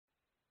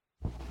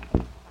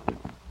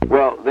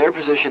Well, their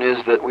position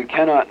is that we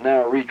cannot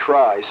now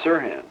retry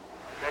Sirhan.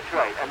 That's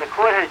right, and the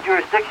court has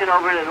jurisdiction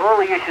over it, and all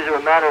the issues are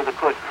a matter of the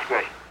court's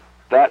discretion.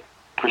 That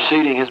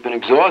proceeding has been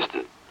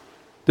exhausted.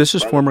 This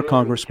is former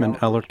Congressman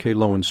Allard K.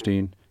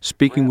 Lowenstein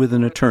speaking with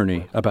an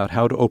attorney about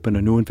how to open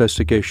a new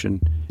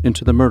investigation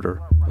into the murder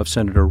of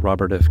Senator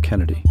Robert F.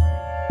 Kennedy.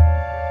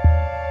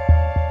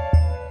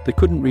 They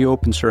couldn't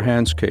reopen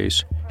Sirhan's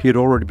case. He had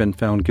already been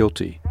found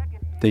guilty.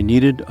 They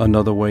needed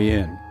another way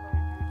in,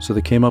 so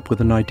they came up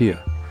with an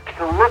idea.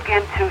 To look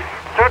into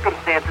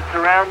circumstances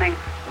surrounding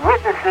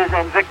witnesses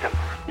and victims.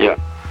 Yeah.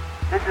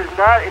 This is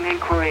not an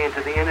inquiry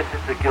into the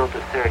innocence or guilt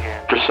of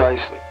Sirhan.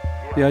 Precisely.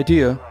 The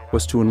idea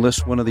was to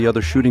enlist one of the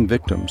other shooting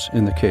victims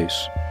in the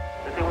case.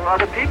 That there were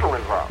other people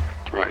involved.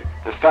 Right.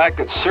 The fact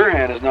that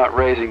Sirhan is not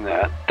raising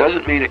that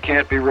doesn't mean it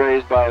can't be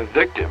raised by a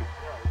victim.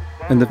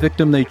 And the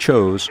victim they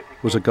chose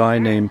was a guy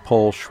named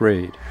Paul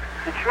Schrade.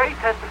 Did Schrade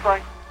testify?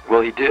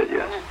 Well, he did,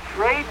 yes.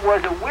 Schrade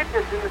was a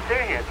witness in the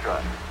Sirhan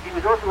trial. He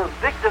was also a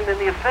victim in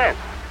the offense.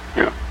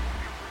 Yeah.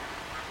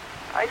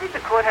 I think the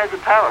court has the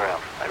power,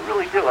 Al. I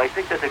really do. I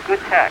think that's a good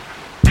tack.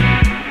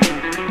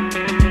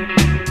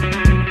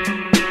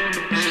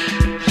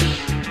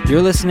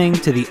 You're listening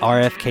to the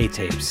RFK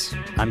tapes.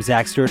 I'm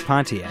Zach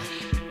Stewart-Pontiac.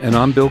 And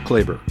I'm Bill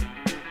Klaber.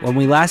 When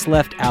we last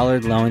left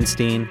Allard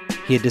Lowenstein,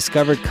 he had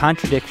discovered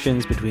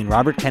contradictions between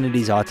Robert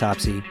Kennedy's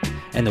autopsy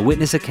and the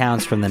witness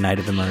accounts from the night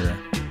of the murder.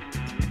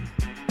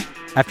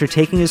 After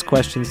taking his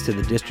questions to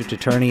the district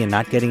attorney and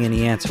not getting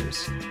any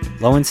answers,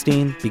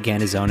 Lowenstein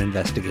began his own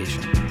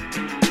investigation.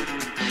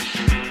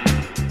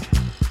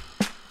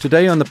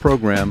 Today on the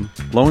program,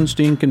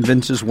 Lowenstein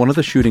convinces one of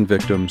the shooting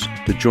victims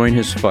to join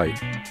his fight.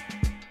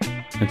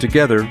 And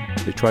together,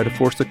 they try to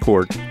force the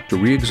court to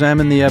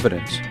re-examine the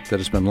evidence that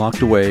has been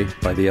locked away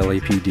by the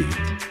LAPD.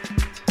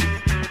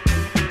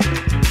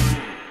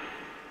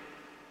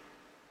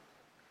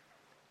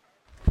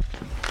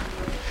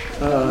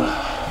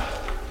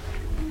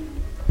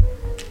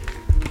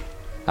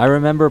 I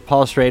remember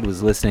Paul Schrade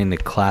was listening to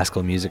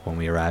classical music when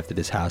we arrived at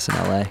his house in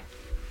L.A.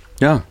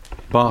 Yeah,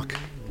 Bach,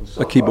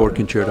 a keyboard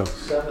concerto.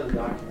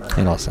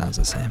 It all sounds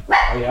the same.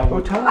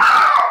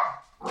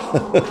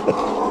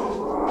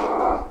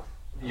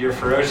 Your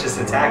ferocious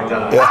attack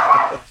dog.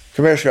 Yeah.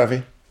 Come here,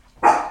 Scruffy.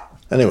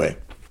 Anyway,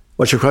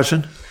 what's your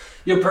question?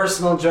 Your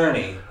personal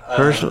journey.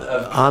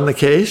 On the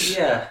case?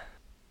 Yeah.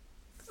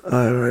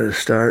 Where to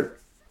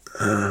start?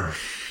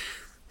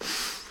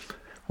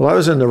 Well, I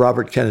was in the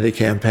Robert Kennedy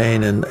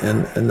campaign in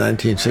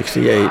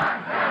 1968.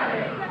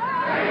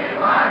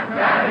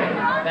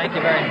 Thank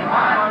you very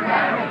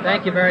much.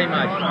 Thank you very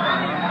much.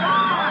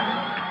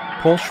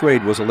 Paul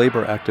Schrade was a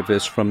labor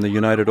activist from the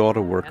United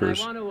Auto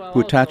Workers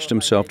who attached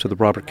himself to the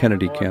Robert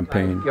Kennedy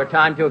campaign. Your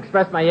time to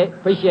express my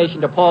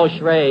appreciation to Paul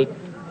Schrade,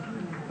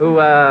 who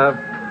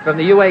from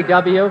the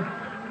UAW,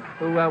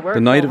 who worked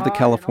the night of the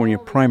California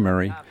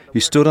primary, he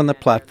stood on the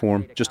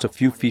platform just a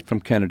few feet from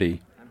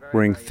Kennedy,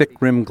 wearing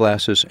thick-rimmed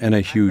glasses and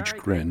a huge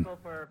grin.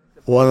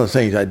 One of the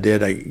things I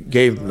did, I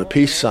gave him the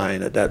peace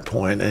sign at that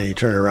point, and he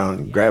turned around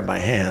and grabbed my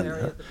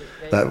hand.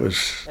 That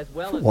was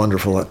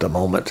wonderful at the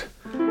moment.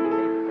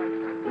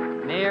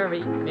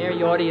 Mayor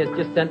Yorty has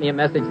just sent me a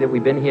message that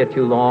we've been here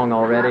too long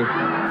already.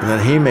 And then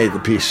he made the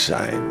peace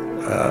sign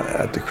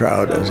at the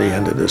crowd as he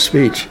ended his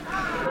speech.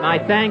 My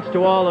thanks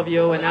to all of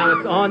you, and now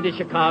it's on to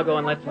Chicago,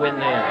 and let's win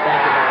there.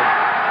 Thank you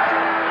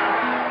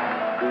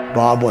very much.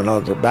 Bob went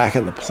on the back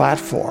of the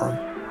platform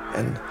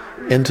and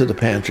into the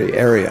pantry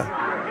area.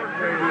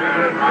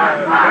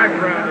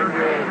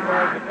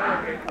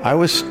 I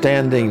was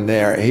standing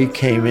there. He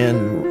came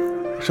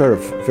in sort of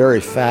very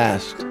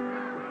fast,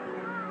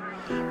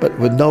 but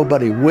with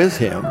nobody with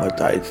him, which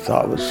I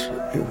thought was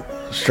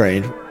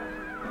strange.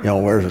 You know,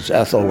 where was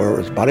Ethel, where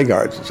was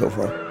bodyguards and so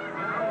forth.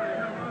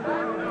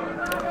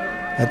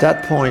 At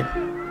that point,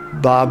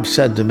 Bob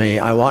said to me,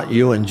 "I want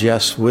you and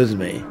Jess with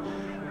me."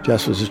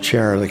 Jess was the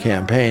chair of the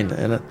campaign.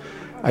 And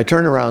I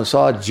turned around and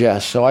saw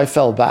Jess, so I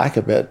fell back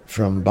a bit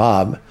from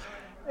Bob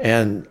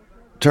and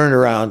turned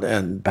around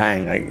and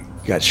bang, I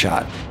got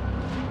shot.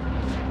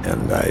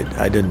 And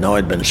I didn't know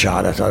I'd been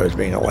shot. I thought I was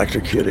being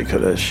electrocuted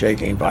because I was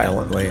shaking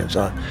violently and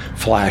saw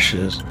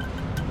flashes.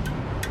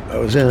 I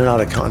was in and out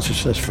of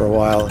consciousness for a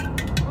while.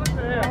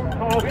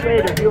 Paul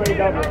Schrade of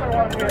UAW.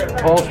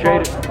 Paul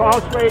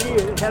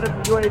Schrade, head of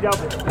the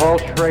UAW. Paul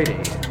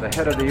Schrade, the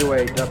head of the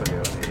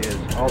UAW, is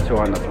also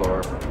on the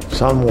floor.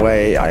 Some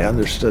way I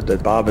understood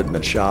that Bob had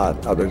been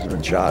shot, others had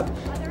been shot.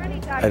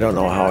 I don't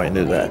know how I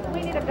knew that.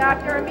 We need a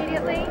doctor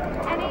immediately.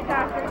 Any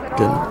doctors at all?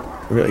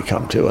 Didn't really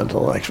come to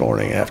until the next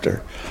morning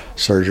after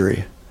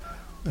surgery.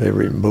 They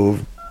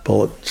removed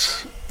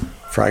bullets,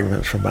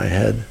 fragments from my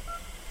head.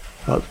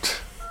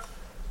 About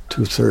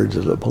 2/3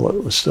 of the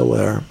bullet was still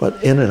there,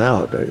 but in and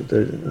out.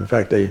 In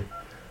fact, they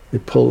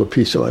pulled a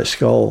piece of my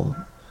skull,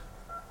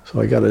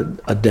 so I got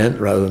a dent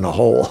rather than a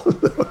hole.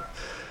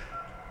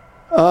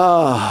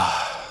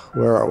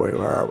 Where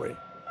are we?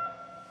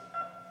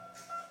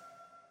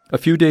 A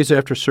few days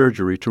after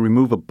surgery to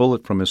remove a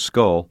bullet from his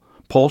skull,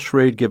 Paul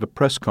Schrade gave a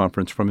press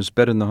conference from his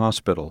bed in the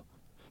hospital.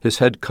 his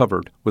head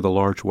covered with a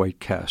large white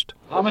cast.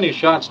 How many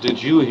shots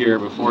did you hear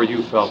before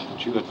you felt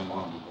that you had been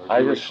wounded?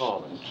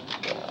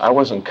 I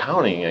wasn't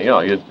counting.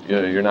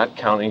 You're not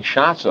counting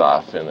shots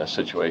off in a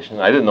situation.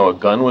 I didn't know a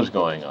gun was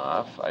going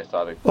off.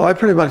 Well, I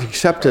pretty much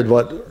accepted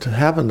what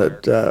happened,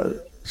 that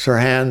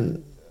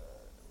Sirhan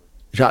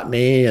shot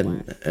me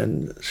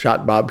and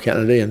shot Bob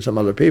Kennedy and some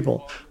other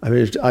people. I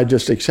mean, I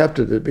just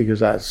accepted it because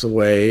that's the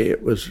way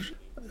it was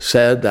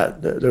said,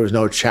 that there was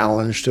no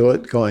challenge to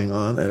it going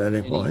on at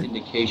any point. Any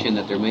indication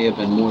that there may have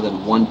been more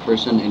than one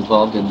person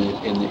involved in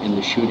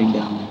the shooting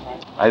down there?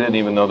 I didn't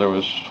even know there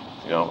was,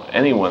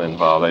 anyone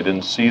involved. I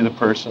didn't see the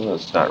person.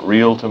 It's not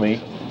real to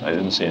me. I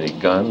didn't see any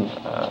gun.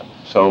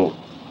 So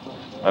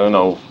I don't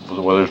know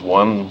whether there's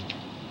 1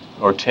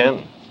 or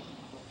 10.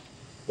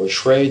 Well,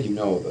 Schrade you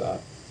know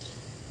about.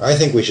 I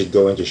think we should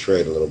go into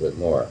Schrade a little bit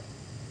more.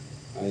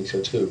 I think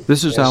so, too.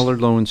 This is Allard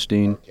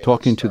Lowenstein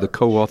talking to the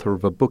co-author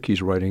of a book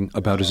he's writing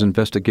about his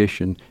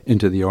investigation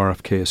into the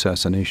RFK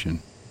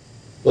assassination.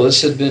 Well,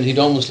 this had been, he'd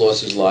almost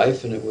lost his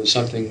life, and it was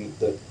something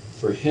that,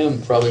 for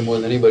him, probably more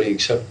than anybody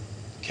except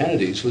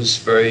Kennedy's, was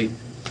very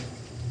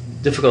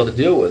difficult to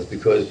deal with,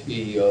 because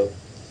he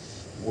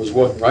was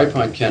walking right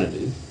behind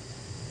Kennedy.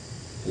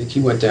 I think he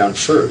went down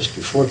first,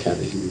 before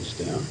Kennedy was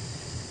down.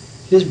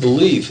 His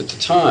belief at the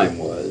time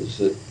was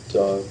that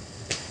it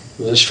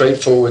was a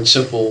straightforward,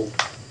 simple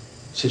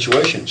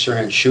situation.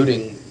 Sirhan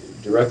shooting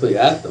directly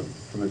at them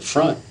from in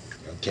front.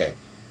 Okay.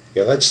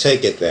 Yeah, let's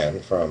take it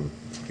then from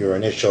your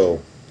initial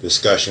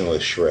discussion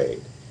with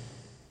Schrade.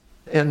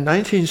 In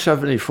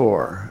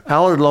 1974,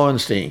 Allard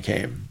Lowenstein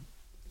came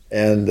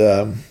and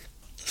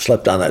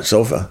slept on that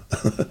sofa.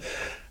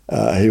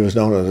 He was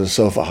known as a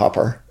sofa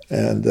hopper,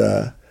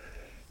 and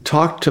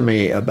talked to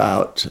me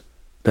about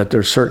that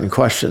there's certain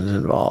questions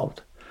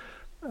involved,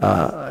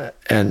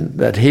 and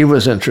that he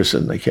was interested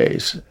in the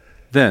case.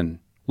 Then,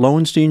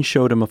 Lowenstein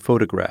showed him a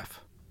photograph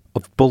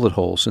of bullet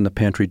holes in the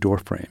pantry door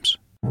frames.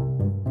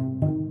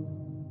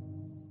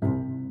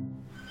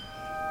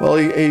 Well,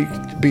 he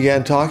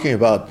began talking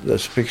about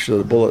this picture of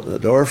the bullet in the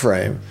door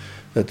frame,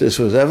 that this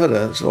was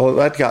evidence. Well,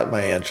 that got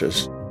my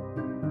interest.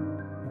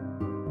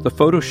 The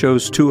photo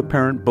shows 2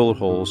 apparent bullet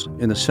holes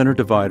in the center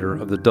divider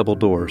of the double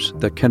doors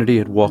that Kennedy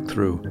had walked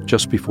through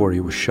just before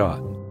he was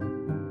shot.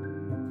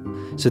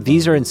 So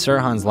these are in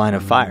Sirhan's line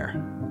of fire,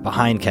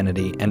 behind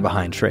Kennedy and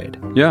behind Schrade.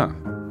 Yeah.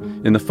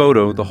 In the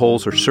photo, the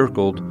holes are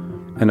circled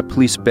and a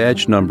police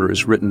badge number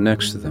is written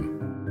next to them.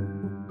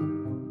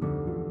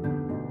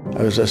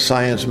 I was a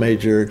science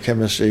major,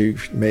 chemistry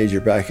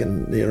major back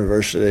in the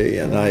university,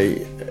 and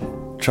I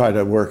tried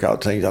to work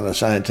out things on a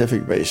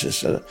scientific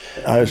basis.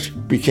 I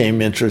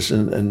became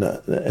interested in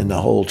the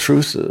whole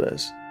truth of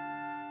this.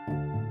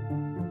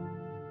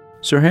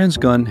 Sirhan's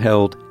gun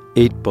held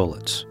 8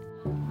 bullets.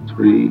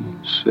 3,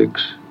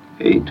 6,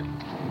 8.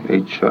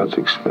 8 shots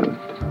expended.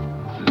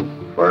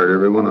 Fired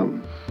every one of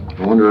them.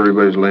 No wonder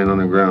everybody's laying on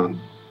the ground.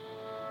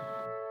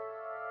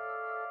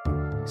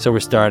 So we're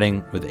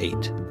starting with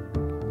 8.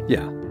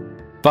 Yeah.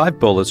 5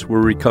 bullets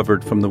were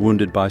recovered from the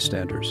wounded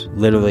bystanders.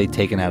 Literally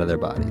taken out of their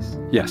bodies.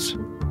 Yes.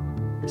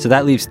 So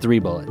that leaves 3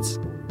 bullets.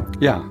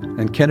 Yeah,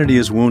 and Kennedy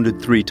is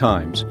wounded 3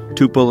 times.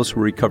 2 bullets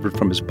were recovered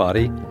from his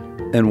body,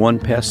 and 1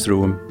 passed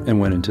through him and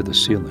went into the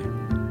ceiling.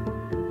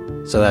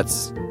 So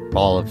that's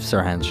all of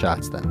Sirhan's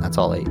shots then? That's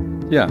all 8?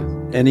 Yeah.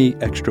 Any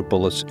extra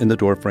bullets in the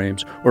door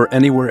frames or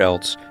anywhere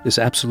else is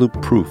absolute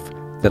proof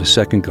that a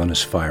second gun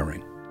is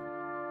firing.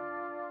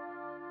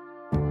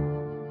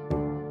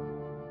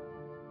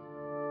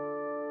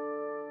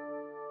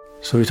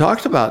 So we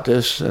talked about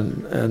this,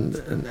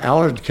 and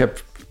Allard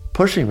kept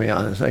pushing me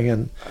on this thing,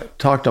 and I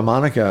talked to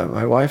Monica,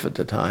 my wife at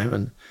the time,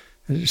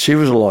 and she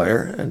was a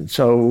lawyer, and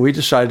so we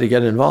decided to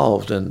get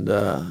involved, and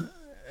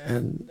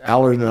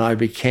Allard and I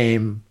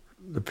became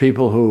the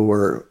people who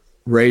were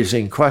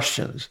raising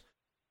questions.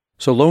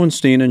 So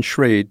Lowenstein and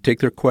Schrade take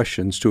their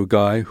questions to a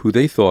guy who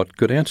they thought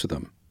could answer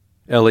them,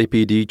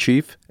 LAPD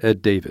Chief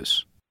Ed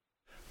Davis.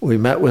 We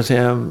met with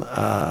him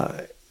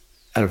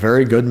at a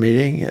very good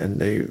meeting, and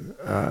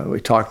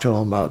we talked to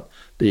him about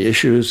the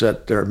issues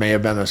that there may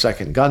have been a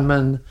second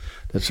gunman,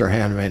 that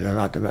Sirhan may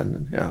not have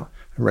been,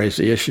 raised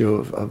the issue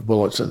of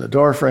bullets in the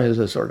door frames,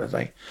 this sort of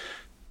thing.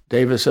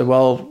 Davis said,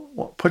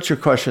 well, put your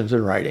questions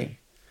in writing.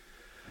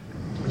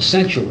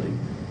 Essentially,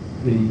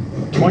 the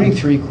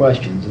 23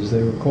 questions, as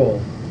they were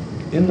called,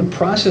 in the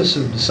process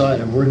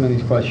of working on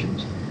these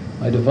questions,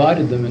 I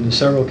divided them into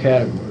several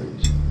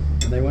categories,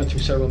 and they went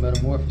through several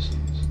metamorphoses.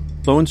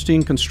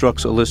 Lowenstein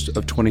constructs a list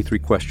of 23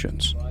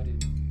 questions,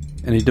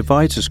 and he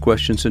divides his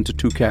questions into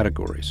 2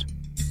 categories.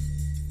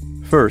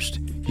 First,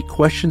 he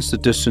questions the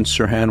distance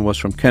Sirhan was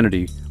from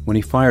Kennedy when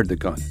he fired the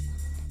gun.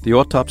 The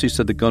autopsy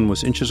said the gun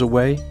was inches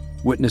away.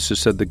 Witnesses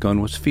said the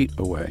gun was feet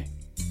away.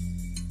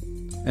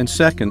 And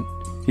second,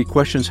 he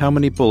questions how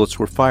many bullets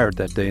were fired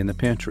that day in the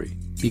pantry.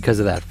 Because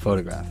of that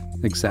photograph.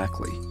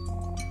 Exactly.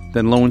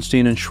 Then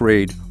Lowenstein and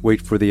Schrade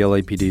wait for the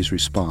LAPD's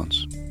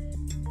response.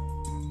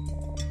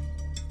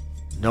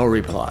 No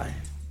reply.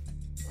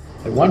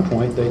 At one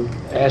point, they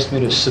asked me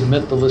to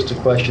submit the list of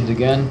questions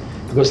again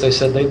because they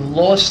said they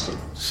lost them.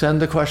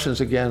 Send the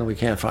questions again. We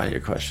can't find your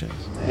questions.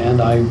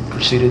 And I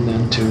proceeded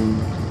then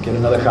to get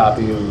another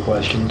copy of the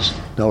questions.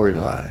 No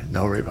reply,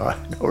 no reply,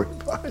 no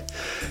reply,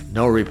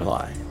 no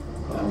reply.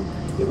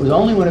 It was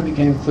only when it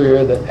became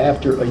clear that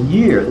after a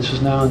year, this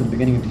was now in the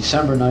beginning of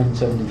December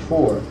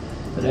 1974,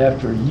 that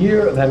after a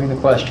year of having the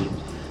questions,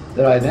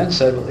 that I then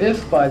said, well,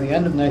 if by the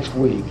end of next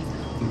week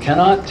you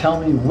cannot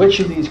tell me which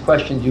of these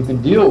questions you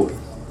can deal with,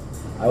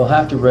 I will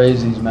have to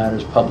raise these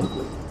matters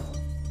publicly.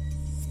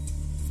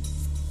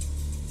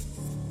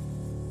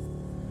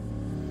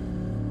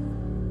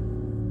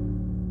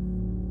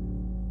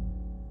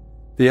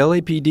 The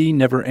LAPD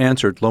never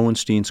answered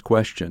Lowenstein's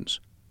questions,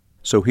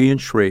 so he and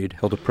Schrade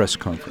held a press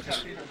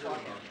conference.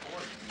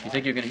 You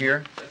think you can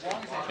hear?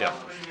 Yeah.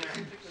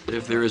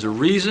 If there is a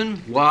reason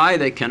why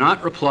they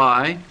cannot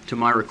reply to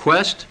my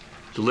request,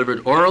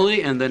 delivered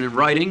orally and then in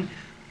writing,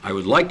 I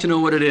would like to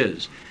know what it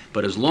is.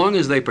 But as long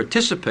as they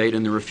participate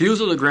in the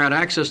refusal to grant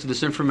access to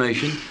this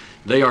information,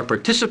 they are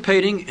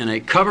participating in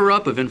a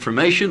cover-up of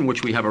information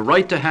which we have a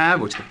right to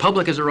have, which the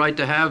public has a right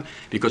to have,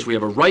 because we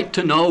have a right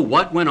to know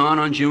what went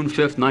on June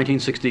 5th,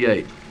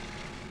 1968.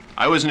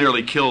 I was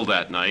nearly killed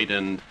that night,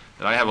 and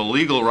I have a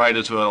legal right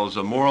as well as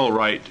a moral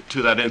right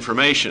to that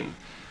information.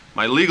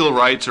 My legal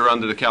rights are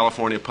under the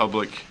California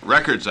Public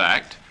Records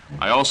Act.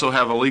 I also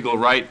have a legal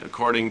right,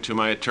 according to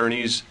my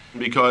attorneys,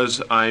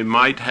 because I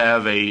might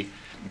have a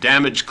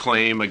damage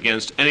claim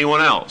against anyone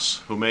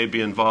else who may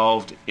be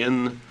involved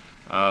in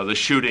the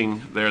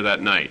shooting there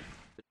that night.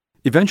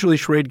 Eventually,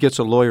 Schrade gets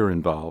a lawyer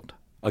involved,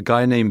 a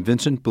guy named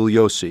Vincent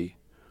Bugliosi,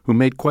 who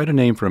made quite a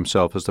name for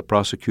himself as the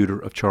prosecutor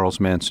of Charles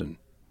Manson.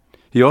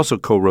 He also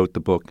co-wrote the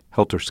book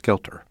Helter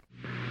Skelter.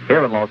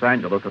 Here in Los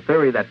Angeles, the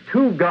theory that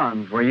 2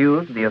 guns were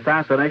used in the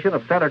assassination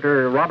of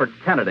Senator Robert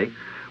Kennedy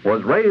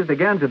was raised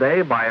again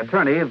today by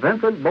attorney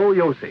Vincent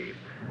Bugliosi.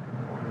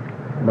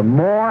 The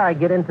more I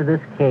get into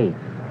this case,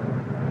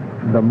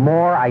 the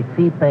more I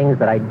see things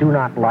that I do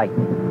not like.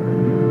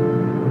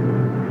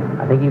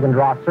 I think you can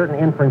draw certain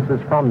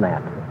inferences from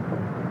that.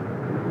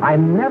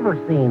 I've never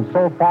seen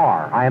so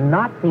far, I have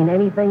not seen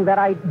anything that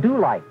I do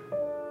like.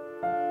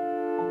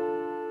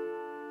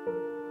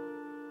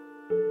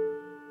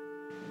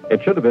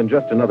 It should have been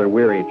just another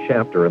weary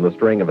chapter in the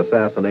string of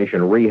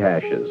assassination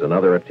rehashes,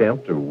 another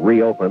attempt to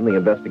reopen the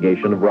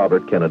investigation of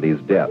Robert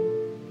Kennedy's death.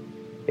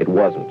 It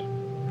wasn't.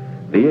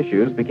 The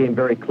issues became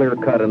very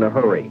clear-cut in a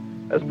hurry,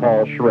 as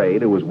Paul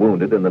Schrade, who was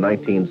wounded in the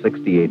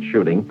 1968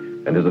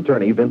 shooting, and his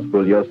attorney, Vince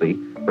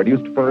Bugliosi,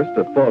 produced first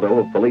a photo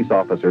of police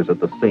officers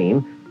at the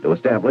scene to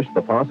establish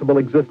the possible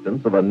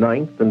existence of a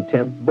 9th and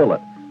 10th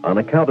bullet,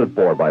 unaccounted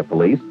for by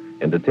police,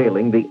 in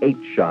detailing the 8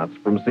 shots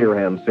from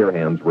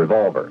Sirhan's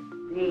revolver.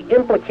 The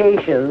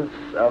implications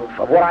of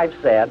what I've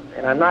said,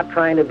 and I'm not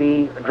trying to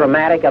be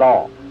dramatic at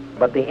all,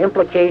 but the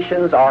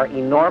implications are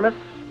enormous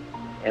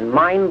and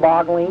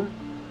mind-boggling.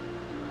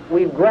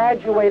 We've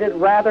graduated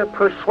rather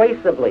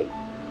persuasively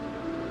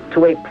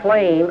to a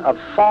plane of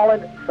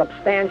solid,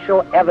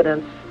 substantial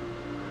evidence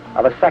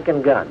of a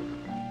second gun.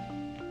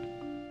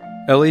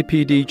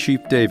 LAPD Chief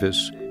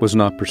Davis was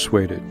not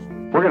persuaded.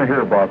 We're going to hear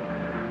about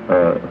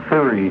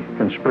theory,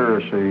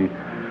 conspiracy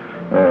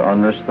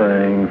on this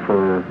thing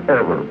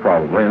forever,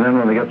 probably. And then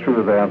when they get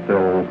through that,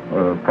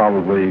 they'll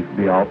probably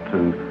be out to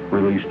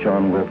release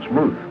John Wilkes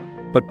Booth.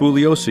 But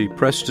Bugliosi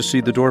pressed to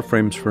see the door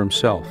frames for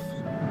himself.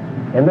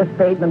 In this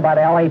statement by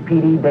the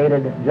LAPD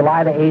dated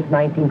July the 8th,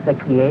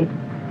 1968,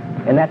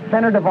 and that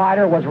center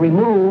divider was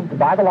removed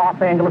by the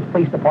Los Angeles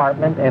Police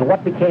Department, and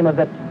what became of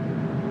it,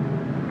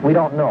 we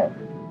don't know.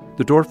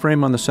 The door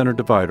frame on the center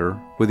divider,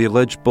 with the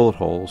alleged bullet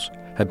holes,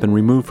 had been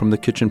removed from the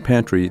kitchen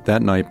pantry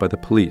that night by the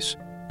police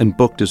and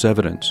booked as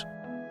evidence.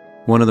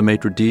 One of the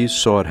maitre d's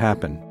saw it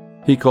happen.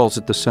 He calls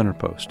it the center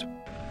post.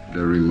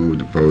 They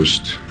removed the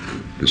post,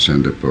 the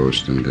center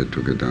post, and they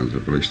took it down to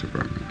the police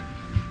department.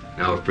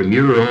 Now, from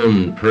your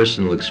own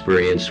personal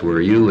experience, were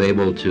you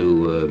able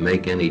to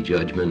make any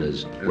judgment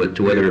as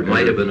to whether it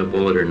might have been a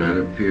bullet or not?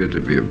 It appeared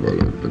to be a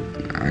bullet, but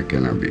I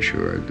cannot be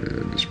sure at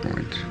this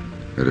point.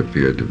 It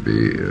appeared to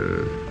be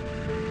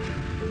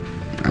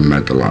a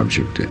metal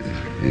object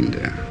in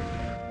there.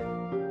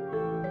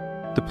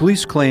 The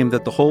police claimed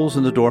that the holes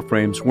in the door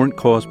frames weren't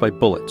caused by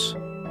bullets.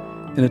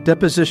 In a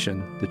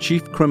deposition, the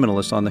chief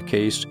criminalist on the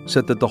case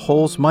said that the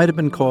holes might have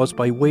been caused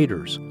by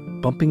waiters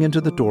bumping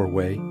into the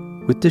doorway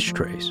with dish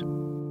trays.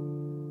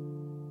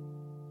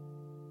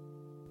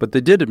 But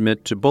they did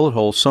admit to bullet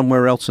holes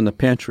somewhere else in the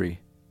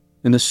pantry,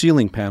 in the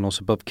ceiling panels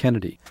above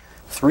Kennedy.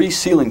 3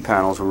 ceiling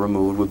panels were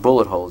removed with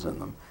bullet holes in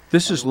them.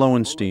 This is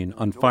Lowenstein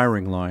on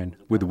firing line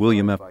with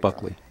William F.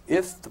 Buckley.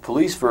 If the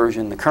police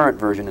version, the current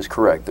version, is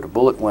correct, that a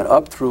bullet went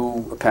up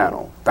through a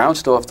panel,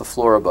 bounced off the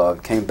floor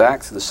above, came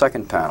back through the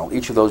second panel,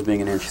 each of those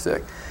being an inch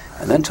thick,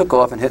 and then took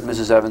off and hit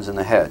Mrs. Evans in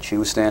the head. She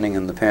was standing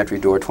in the pantry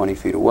door 20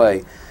 feet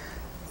away.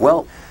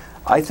 Well,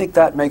 I think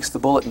that makes the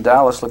bullet in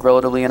Dallas look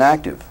relatively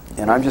inactive.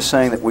 And I'm just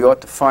saying that we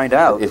ought to find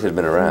out. It had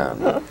been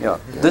around. Yeah.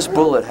 This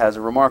bullet has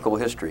a remarkable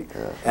history.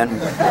 And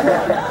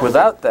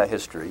without that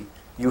history,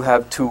 you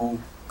have 2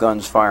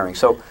 guns firing.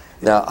 So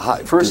Now,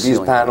 do these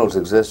panels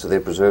exist? Are they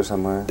preserved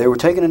somewhere? They were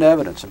taken into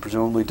evidence and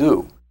presumably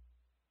do.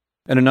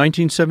 And in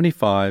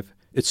 1975,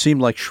 it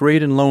seemed like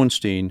Schrade and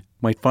Lowenstein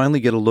might finally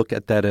get a look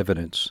at that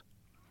evidence.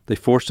 They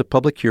forced a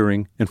public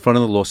hearing in front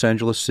of the Los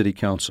Angeles City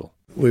Council.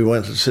 We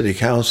went to City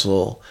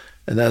Council,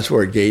 and that's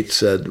where Gates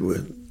said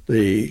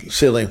the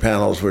ceiling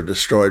panels were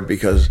destroyed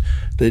because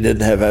they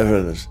didn't have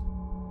evidence.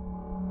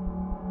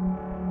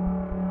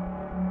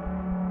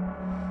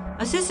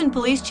 Assistant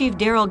Police Chief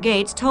Darrell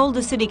Gates told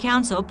the City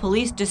Council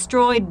police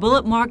destroyed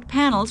bullet-marked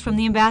panels from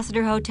the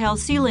Ambassador Hotel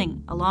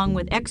ceiling, along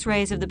with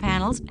x-rays of the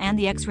panels and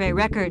the x-ray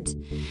records.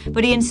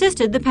 But he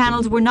insisted the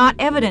panels were not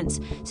evidence,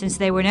 since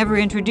they were never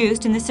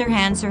introduced in the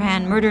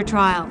Sirhan murder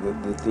trial.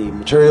 The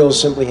materials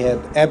simply had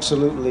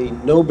absolutely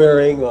no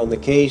bearing on the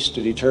case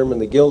to determine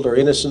the guilt or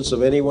innocence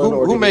of anyone.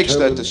 Who makes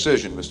that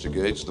decision, Mr.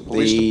 Gates? The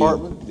police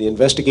department? The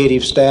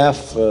investigative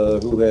staff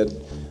who had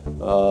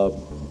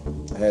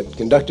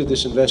conducted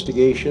this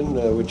investigation,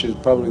 which is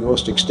probably the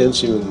most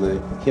extensive in the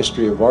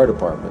history of our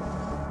department.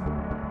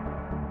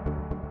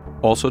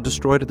 Also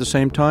destroyed at the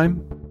same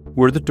time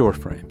were the door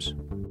frames.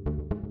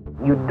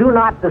 You do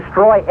not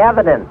destroy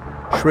evidence.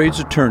 Schrade's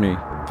attorney,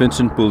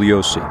 Vincent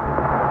Bugliosi.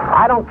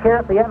 I don't care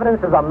if the evidence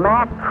is a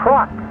Mack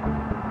truck.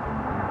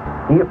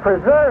 You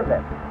preserve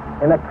it.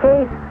 In a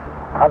case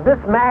of this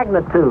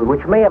magnitude,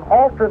 which may have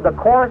altered the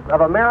course of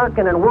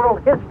American and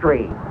world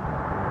history,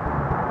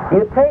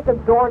 you take a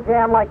door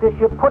jamb like this,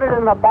 you put it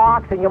in a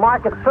box, and you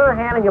mark it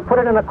Sirhan, and you put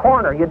it in a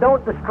corner. You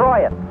don't destroy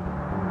it.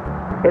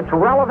 It's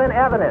relevant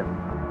evidence.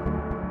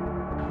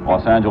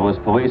 Los Angeles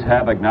police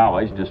have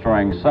acknowledged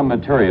destroying some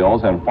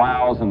materials and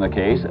files in the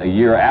case a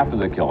year after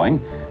the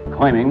killing,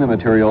 claiming the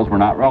materials were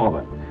not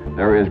relevant.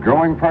 There is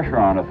growing pressure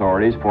on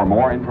authorities for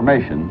more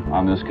information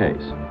on this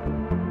case.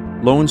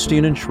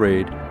 Lowenstein and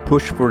Schrade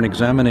pushed for an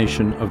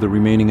examination of the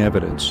remaining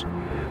evidence.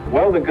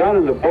 Well, the gun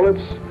and the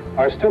bullets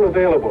are still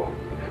available.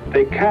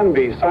 They can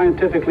be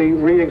scientifically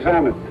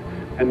re-examined,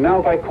 and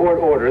now by court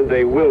order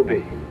they will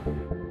be.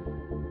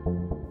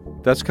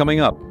 That's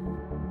coming up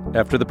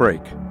after the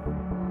break.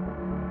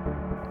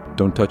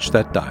 Don't touch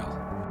that dial.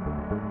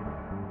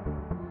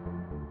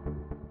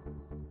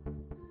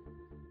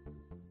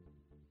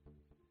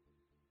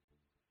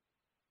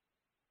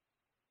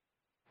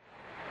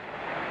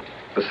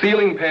 The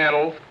ceiling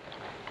panels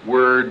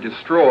were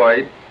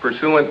destroyed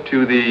pursuant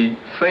to the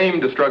same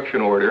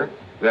destruction order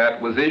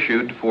that was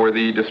issued for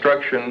the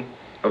destruction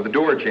of the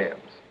door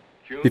jambs.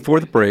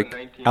 Before the break,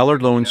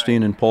 Allard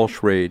Lowenstein and Paul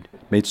Schrade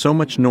made so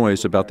much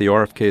noise about the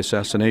RFK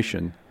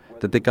assassination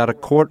that they got a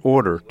court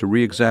order to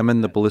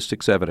re-examine the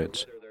ballistics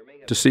evidence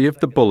to see if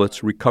the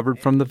bullets recovered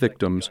from the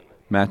victims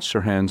matched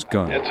Sirhan's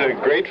gun. It's a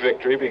great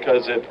victory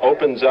because it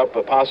opens up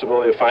a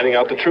possibility of finding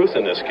out the truth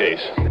in this case.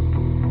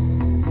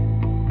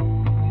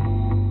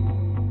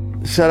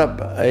 Set up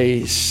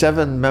a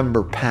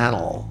 7-member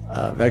panel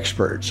of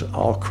experts,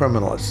 all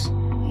criminalists.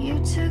 You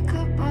took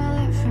a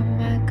bullet from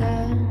my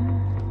gun.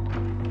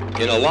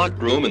 In a locked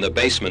room in the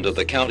basement of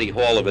the County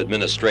Hall of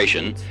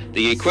Administration,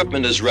 the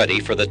equipment is ready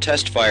for the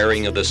test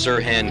firing of the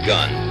Sirhan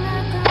gun.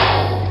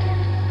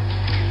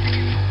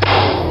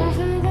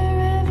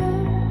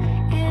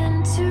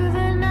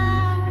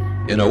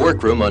 In a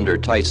workroom under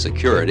tight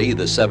security,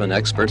 the 7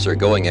 experts are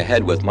going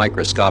ahead with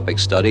microscopic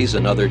studies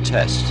and other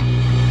tests.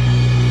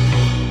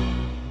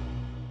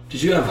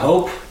 Did you have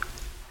hope?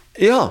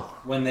 Yeah.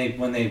 When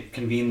they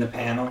convened the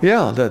panel?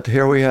 Yeah, that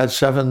here we had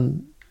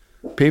 7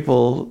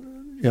 people,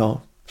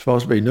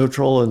 supposed to be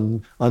neutral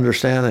and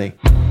understanding.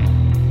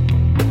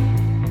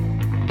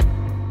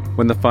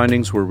 When the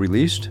findings were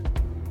released,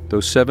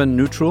 those 7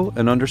 neutral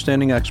and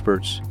understanding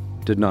experts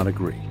did not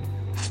agree.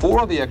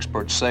 4 of the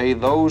experts say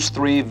those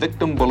 3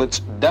 victim bullets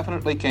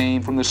definitely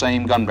came from the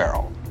same gun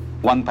barrel.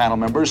 One panel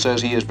member says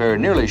he is very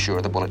nearly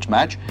sure the bullets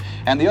match,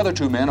 and the other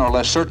 2 men are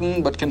less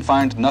certain but can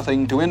find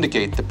nothing to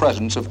indicate the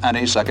presence of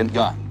any second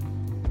gun.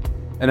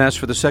 And as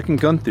for the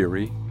second gun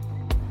theory,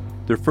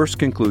 their first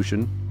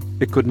conclusion,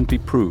 it couldn't be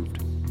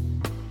proved.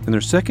 And their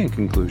second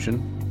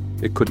conclusion,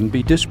 it couldn't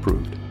be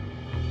disproved.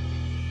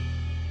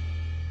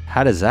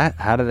 How does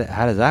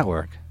that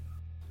work?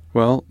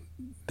 Well,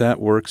 that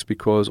works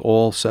because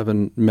all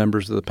 7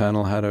 members of the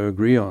panel had to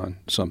agree on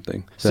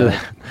something. So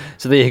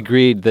they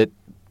agreed that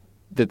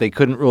they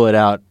couldn't rule it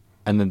out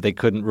and that they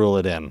couldn't rule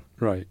it in.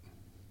 Right.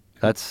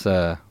 That's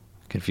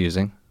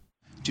confusing.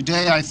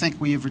 Today, I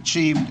think we have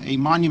achieved a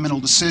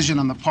monumental decision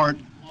on the part.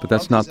 But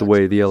that's not the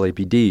way the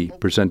LAPD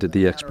presented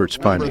the experts'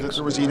 findings.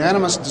 There was a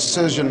unanimous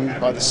decision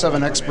by the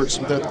 7 experts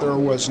that there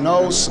was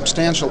no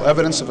substantial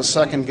evidence of a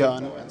second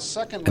gun.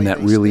 And that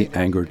really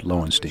angered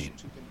Lowenstein.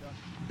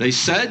 They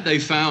said they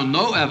found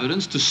no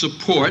evidence to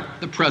support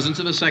the presence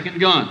of a second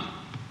gun.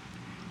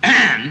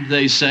 And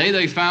they say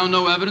they found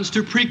no evidence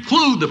to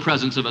preclude the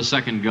presence of a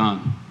second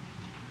gun.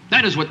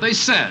 That is what they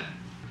said.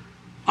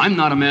 I'm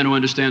not a man who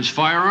understands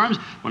firearms.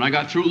 When I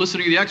got through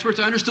listening to the experts,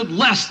 I understood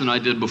less than I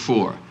did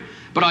before.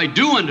 But I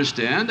do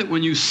understand that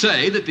when you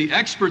say that the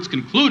experts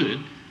concluded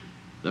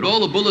that all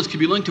the bullets could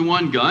be linked to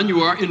one gun,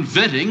 you are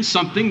inventing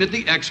something that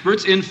the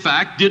experts, in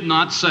fact, did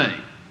not say.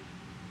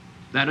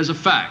 That is a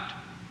fact.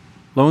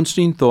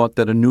 Lowenstein thought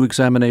that a new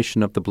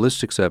examination of the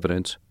ballistics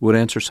evidence would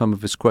answer some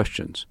of his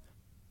questions,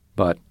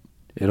 but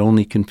it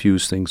only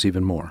confused things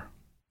even more.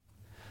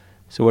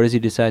 So what does he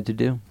decide to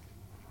do?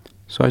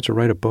 Decides to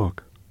write a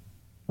book.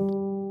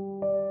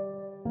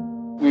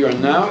 We are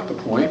now at the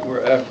point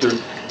where after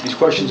these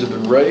questions have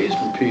been raised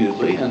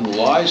repeatedly and the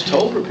lies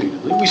told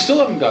repeatedly, we still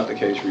haven't got the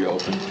case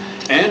reopened.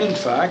 And in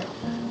fact,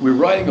 we're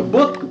writing a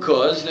book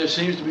because there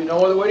seems to be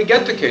no other way to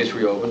get the case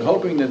reopened,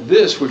 hoping that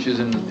this, which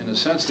is in a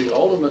sense the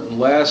ultimate and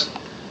last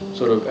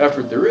sort of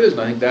effort there is,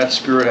 and I think that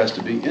spirit has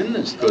to be in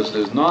this, because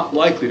there's not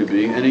likely to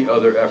be any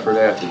other effort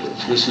after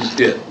this. This is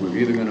it. We're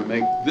either going to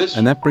make this...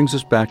 And that brings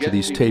us back to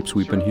these tapes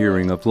we've been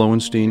hearing of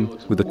Lowenstein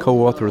with the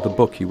co-author of the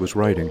book he was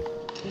writing.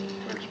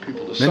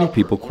 Many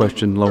people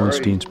questioned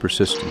Lowenstein's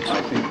persistence.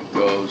 I think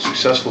a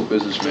successful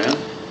businessman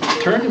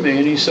turned to me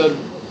and he said,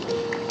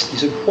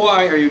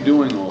 why are you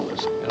doing all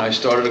this? And I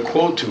started a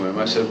quote to him.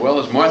 I said, well,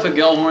 as Martha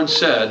Gellhorn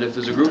said, if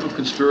there's a group of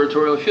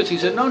conspiratorial shits, he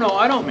said, no,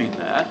 I don't mean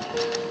that.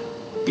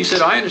 He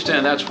said, I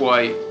understand that's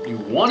why you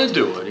want to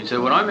do it. He said,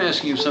 well, I'm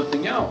asking you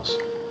something else.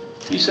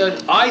 He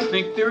said, I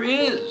think there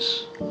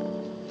is.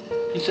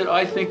 He said,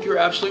 I think you're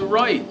absolutely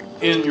right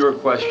in your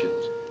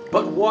questions.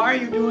 But why are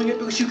you doing it?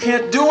 Because you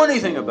can't do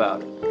anything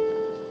about it.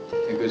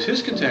 Because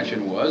his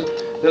contention was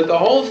that the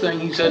whole thing,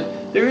 he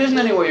said, there isn't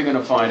any way you're going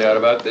to find out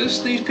about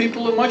this. These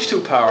people are much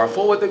too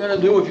powerful. What they're going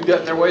to do if you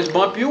get in their way is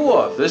bump you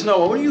off. There's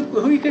no, who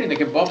are you kidding? They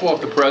can bump off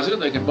the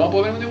president. They can bump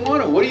off anyone they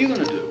want to. What are you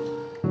going to do?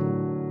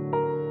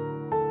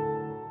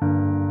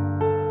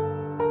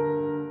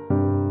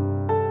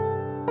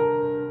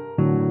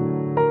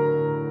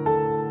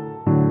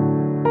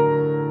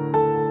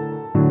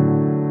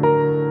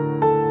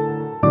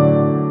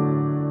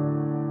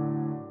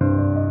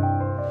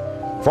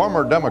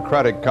 Former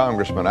Democratic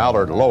Congressman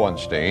Allard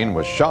Lowenstein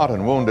was shot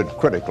and wounded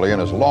critically in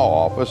his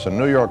law office in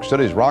New York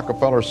City's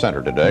Rockefeller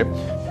Center today.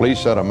 Police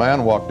said a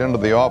man walked into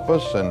the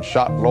office and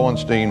shot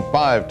Lowenstein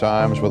 5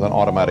 times with an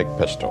automatic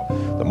pistol.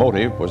 The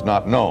motive was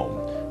not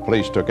known.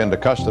 Police took into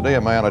custody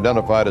a man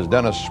identified as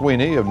Dennis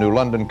Sweeney of New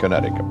London,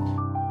 Connecticut.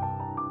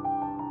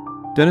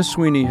 Dennis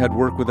Sweeney had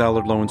worked with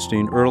Allard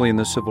Lowenstein early in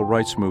the civil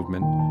rights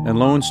movement, and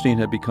Lowenstein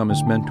had become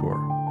his mentor.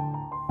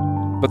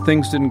 But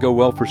things didn't go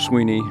well for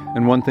Sweeney,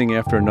 and one thing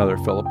after another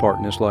fell apart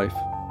in his life.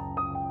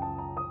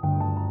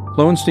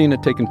 Lowenstein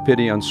had taken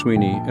pity on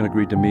Sweeney and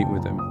agreed to meet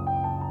with him.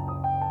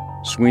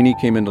 Sweeney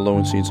came into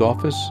Lowenstein's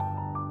office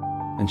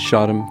and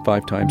shot him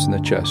 5 times in the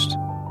chest.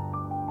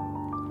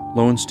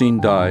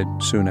 Lowenstein died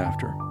soon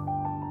after.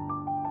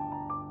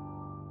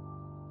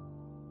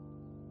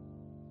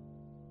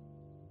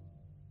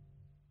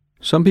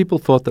 Some people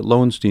thought that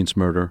Lowenstein's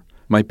murder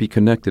might be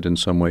connected in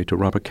some way to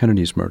Robert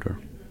Kennedy's murder.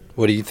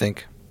 What do you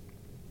think?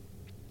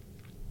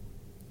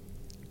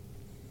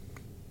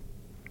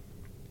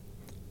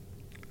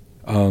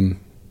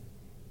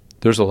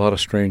 There's a lot of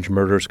strange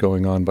murders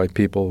going on by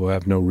people who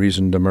have no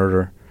reason to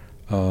murder.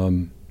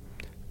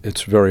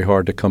 It's very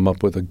hard to come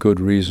up with a good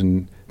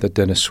reason that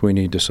Dennis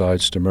Sweeney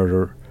decides to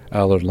murder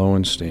Allard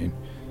Lowenstein.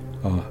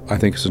 I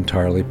think it's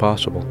entirely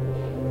possible.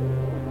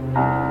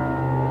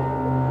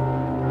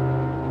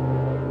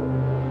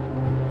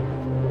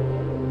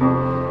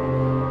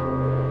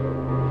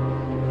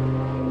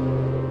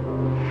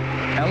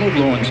 Allard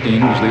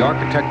Lowenstein was the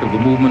architect of the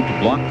movement to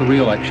block the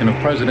re-election of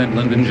President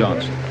Lyndon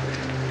Johnson.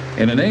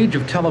 In an age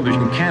of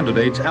television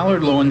candidates,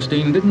 Allard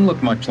Lowenstein didn't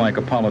look much like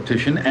a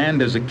politician, and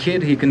as a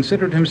kid, he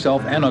considered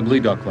himself an ugly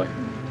duckling.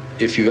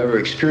 If you've ever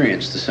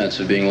experienced the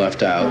sense of being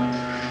left out,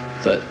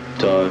 that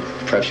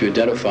perhaps you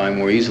identify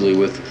more easily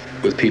with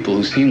people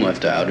who seem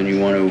left out, and you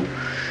want to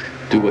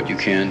do what you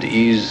can to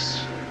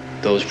ease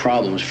those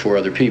problems for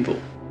other people.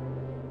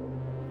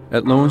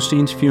 At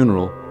Lowenstein's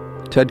funeral,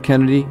 Ted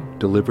Kennedy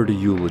delivered a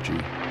eulogy.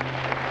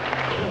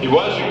 He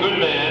was a good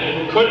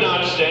man who could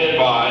not stand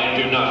by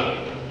and do nothing.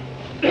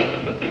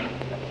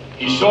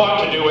 He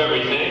sought to do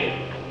everything,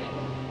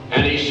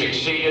 and he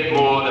succeeded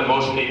more than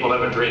most people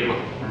ever dream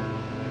of.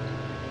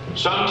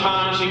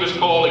 Sometimes he was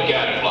called a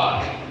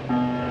gadfly.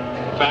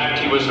 In fact,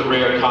 he was a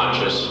rare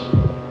conscience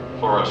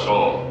for us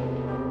all.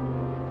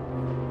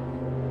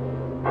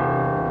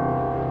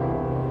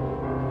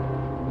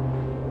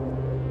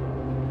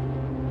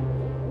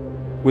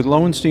 With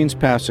Lowenstein's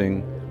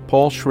passing,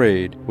 Paul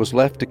Schrade was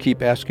left to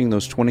keep asking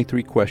those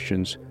 23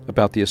 questions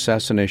about the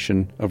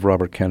assassination of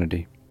Robert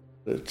Kennedy.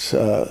 It's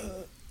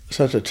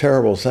such a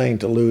terrible thing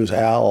to lose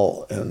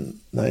Al in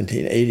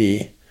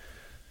 1980.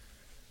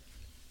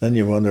 Then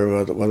you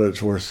wonder whether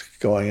it's worth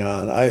going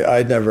on.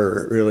 I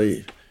never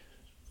really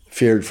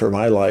feared for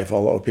my life,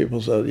 although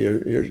people said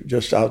you're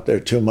just out there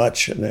too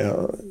much,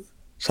 and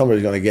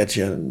somebody's going to get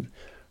you,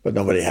 but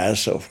nobody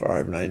has so far.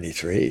 I'm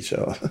 93,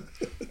 so.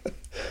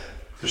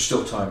 There's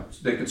still time.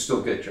 They can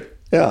still get you.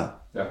 Yeah.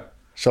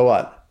 So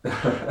what?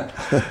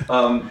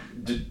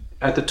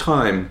 At the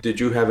time, did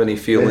you have any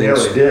feelings? They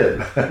nearly did.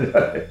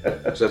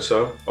 Is that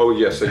so? Oh,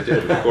 yes, they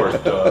did, of course.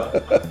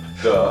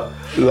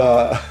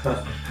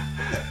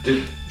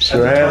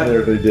 Sure, I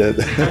nearly did.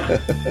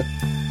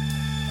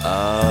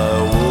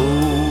 I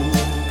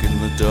woke in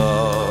the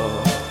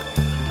dark,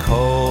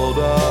 cold.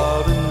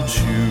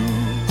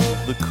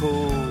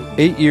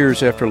 8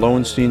 years after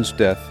Lowenstein's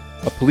death,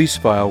 a police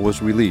file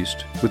was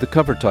released with the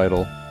cover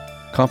title,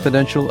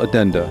 Confidential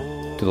Addenda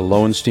to the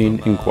Lowenstein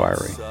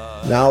Inquiry.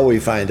 Now we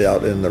find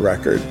out in the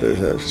record, there's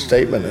a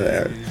statement in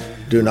there,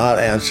 do not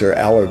answer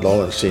Allard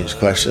Lowenstein's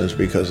questions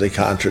because they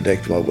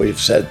contradict what we've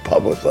said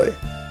publicly.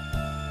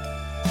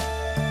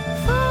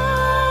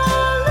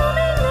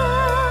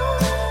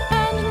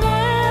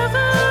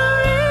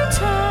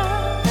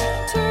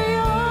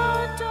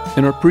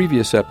 In our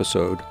previous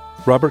episode,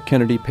 Robert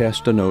Kennedy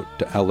passed a note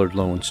to Allard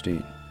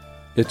Lowenstein.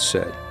 It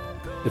said,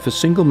 "If a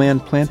single man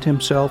plant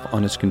himself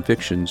on his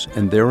convictions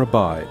and there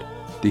abide,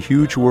 the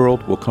huge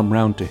world will come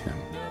round to him."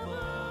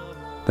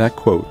 That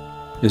quote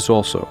is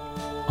also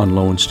on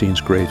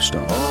Lowenstein's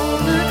gravestone.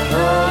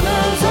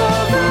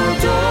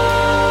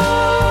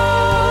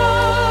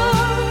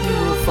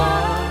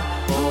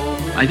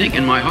 I think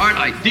in my heart,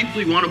 I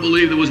deeply want to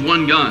believe there was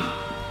one gun.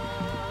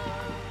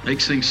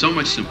 Makes things so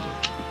much simpler.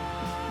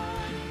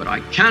 But I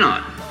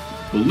cannot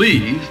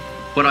believe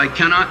what I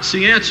cannot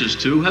see answers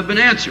to have been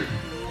answered.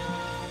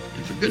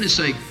 And for goodness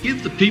sake,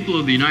 give the people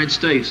of the United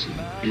States,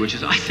 which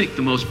is, I think,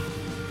 the most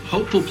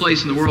hopeful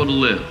place in the world to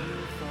live,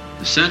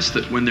 the sense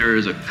that when there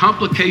is a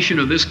complication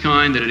of this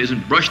kind, that it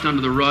isn't brushed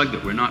under the rug,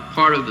 that we're not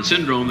part of the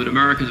syndrome that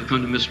Americans have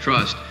come to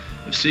mistrust,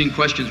 of seeing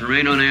questions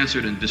remain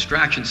unanswered and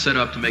distractions set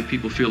up to make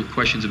people feel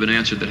questions have been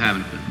answered that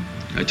haven't been.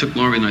 I took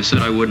longer than I said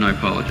I would, and I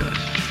apologize.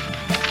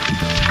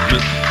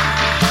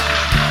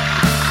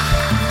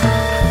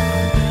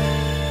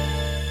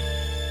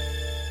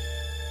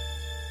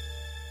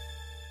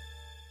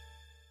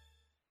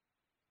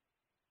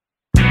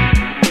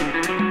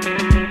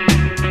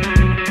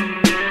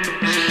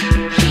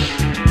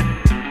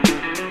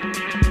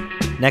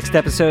 Next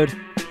episode,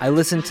 I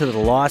listened to the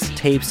lost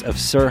tapes of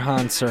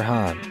Sirhan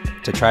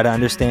Sirhan to try to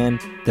understand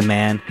the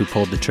man who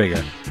pulled the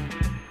trigger.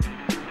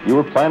 You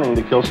were planning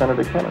to kill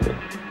Senator Kennedy.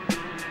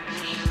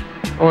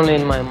 Only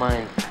in my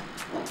mind.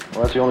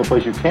 Well, that's the only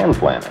place you can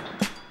plan it.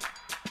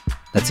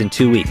 That's in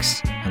 2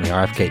 weeks on the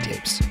RFK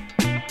tapes.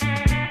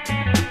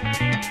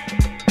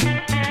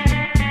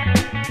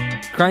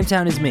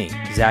 Crimetown is me,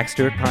 Zach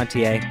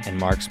Stewart-Pontier, and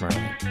Mark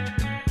Smerling.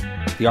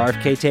 The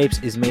RFK tapes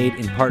is made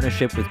in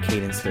partnership with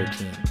Cadence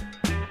 13.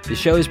 The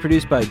show is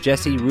produced by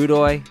Jesse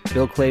Rudoy,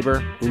 Bill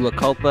Klaber, Ula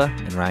Kulpa,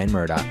 and Ryan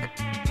Murdoch.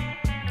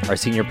 Our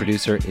senior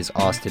producer is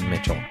Austin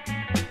Mitchell.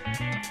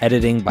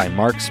 Editing by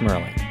Mark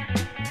Smerling.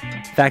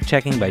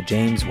 Fact-checking by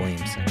James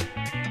Williamson.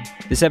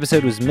 This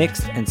episode was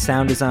mixed and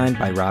sound designed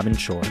by Robin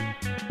Shore.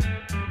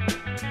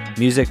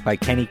 Music by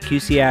Kenny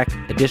Cusiak,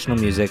 additional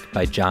music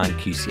by John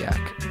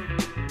Cusiak.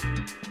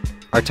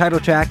 Our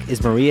title track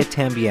is Maria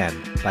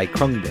Tambien by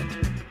Krungden.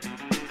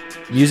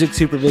 Music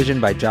supervision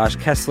by Josh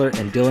Kessler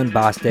and Dylan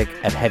Bostic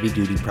at Heavy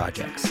Duty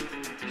Projects.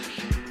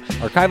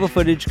 Archival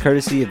footage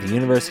courtesy of the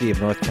University of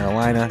North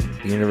Carolina,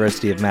 the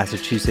University of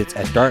Massachusetts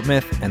at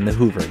Dartmouth, and the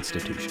Hoover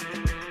Institution.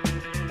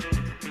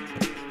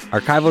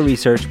 Archival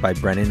research by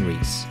Brennan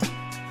Reese.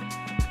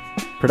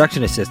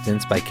 Production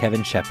assistance by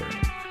Kevin Shepard.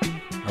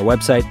 Our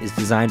website is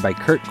designed by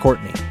Kurt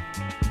Courtney.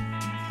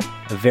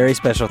 A very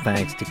special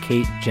thanks to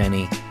Kate,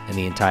 Jenny, and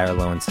the entire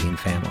Lowenstein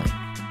family.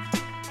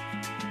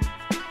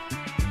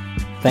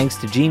 Thanks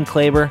to Gene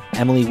Klaber,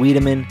 Emily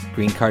Wiedemann,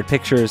 Green Card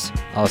Pictures,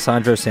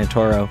 Alessandro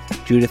Santoro,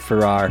 Judith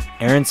Farrar,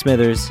 Aaron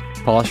Smithers,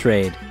 Paul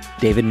Schrade,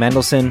 David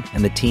Mendelson,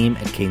 and the team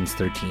at Cadence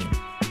 13.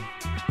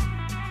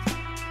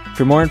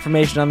 For more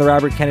information on the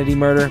Robert Kennedy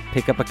murder,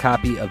 pick up a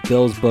copy of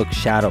Bill's book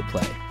Shadow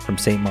Play from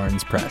St.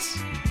 Martin's Press.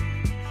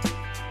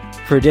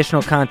 For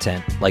additional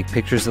content, like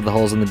pictures of the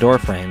holes in the door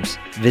frames,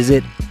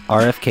 visit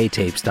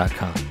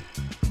rfktapes.com.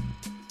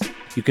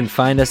 You can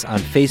find us on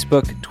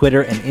Facebook,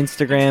 Twitter, and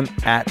Instagram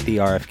at the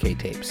RFK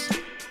Tapes.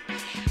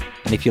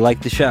 And if you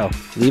like the show,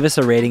 leave us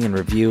a rating and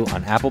review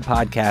on Apple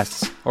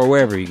Podcasts or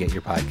wherever you get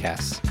your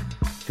podcasts.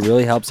 It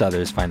really helps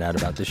others find out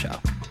about the show.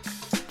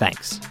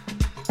 Thanks.